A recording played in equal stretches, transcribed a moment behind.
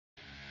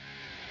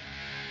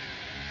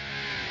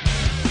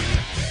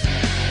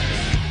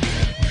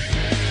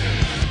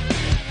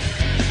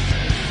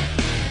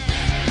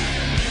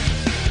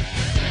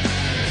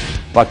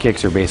Butt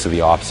kicks are basically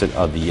the opposite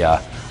of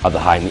the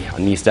high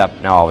knee step.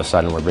 Now all of a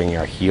sudden we're bringing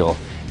our heel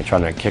and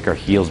trying to kick our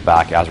heels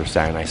back as we're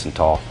standing nice and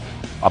tall,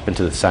 up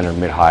into the center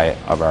mid-high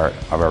of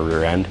our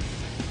rear end,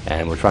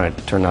 and we're trying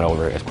to turn that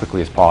over as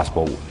quickly as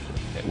possible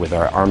with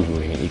our arms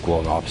moving in equal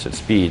and opposite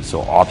speed,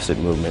 so opposite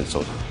movement,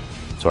 so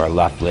our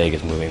left leg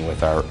is moving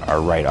with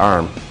our right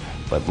arm,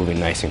 but moving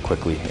nice and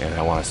quickly. And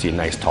I want to see a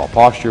nice tall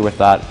posture with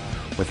that,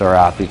 with our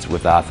athletes,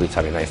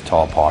 having a nice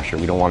tall posture.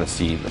 We don't want to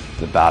see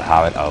the bad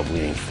habit of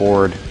leaning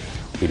forward.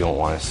 We don't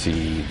want to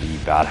see the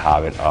bad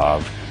habit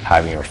of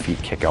having our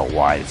feet kick out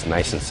wide. It's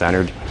nice and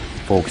centered,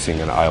 focusing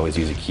on, I always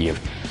use a key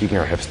of keeping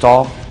our hips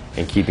tall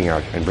and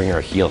bringing our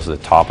heels to the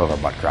top of our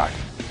butt crack.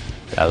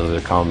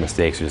 Those are common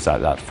mistakes, just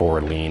that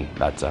forward lean.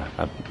 That's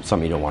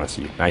something you don't want to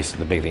see. Nice,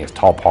 the big thing is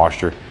tall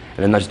posture, and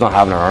then just not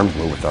having our arms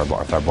move with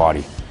our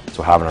body.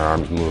 So having our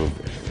arms move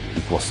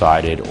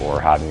equal-sided,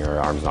 or having our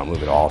arms not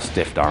move at all,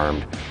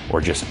 stiff-armed,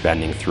 or just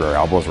bending through our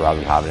elbows rather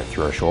than having it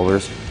through our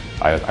shoulders.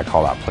 I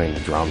call that playing the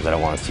drums. I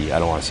don't want to see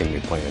anybody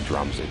playing the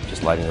drums.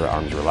 Just letting our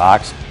arms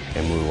relax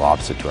and move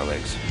opposite to our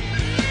legs.